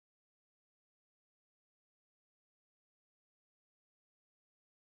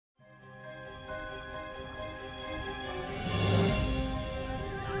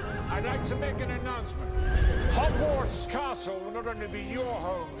like to make an announcement. Hogwarts Castle will not only be your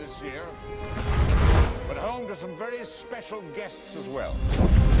home this year, but home to some very special guests as well.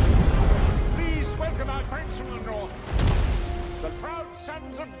 Please welcome our friends from the north, the proud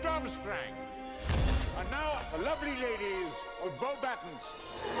sons of Durmstrang. And now, the lovely ladies of Beauxbatons.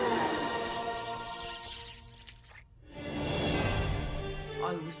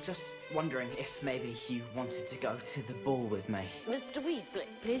 I was just wondering if maybe you wanted to go to the ball with me. Mr. Weasley,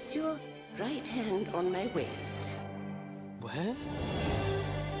 place your right hand on my waist. Where?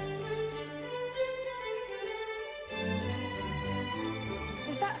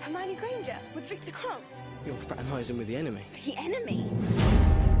 Is that Hermione Granger with Victor Crumb? You're fraternizing with the enemy. The enemy?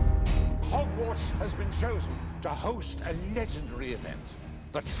 Hogwarts has been chosen to host a legendary event,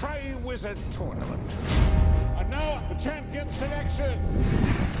 the Triwizard Tournament. And now, the champion selection.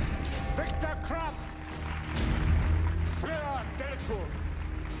 Victor Crumb, Fleur Delacour,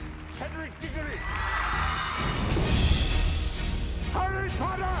 Cedric Diggory, Harry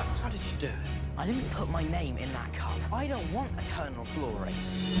Potter! How did you do it? I didn't put my name in that cup. I don't want eternal glory.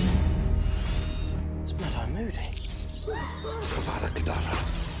 It's Mad-Eye Moody. Avada Kedavra.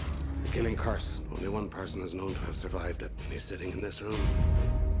 The killing curse. Only one person is known to have survived it, and he's sitting in this room.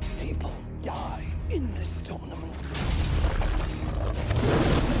 People die in this tournament.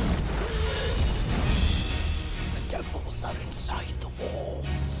 The devils are inside the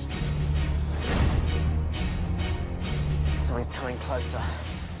walls. Something's coming closer.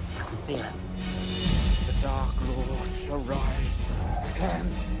 I can feel it. The Dark Lord shall rise again.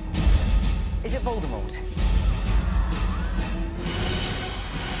 Is it Voldemort?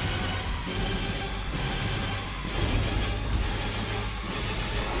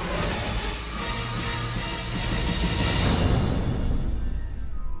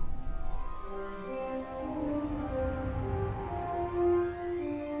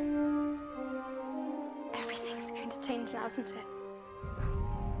 Everything's going to change now, isn't it?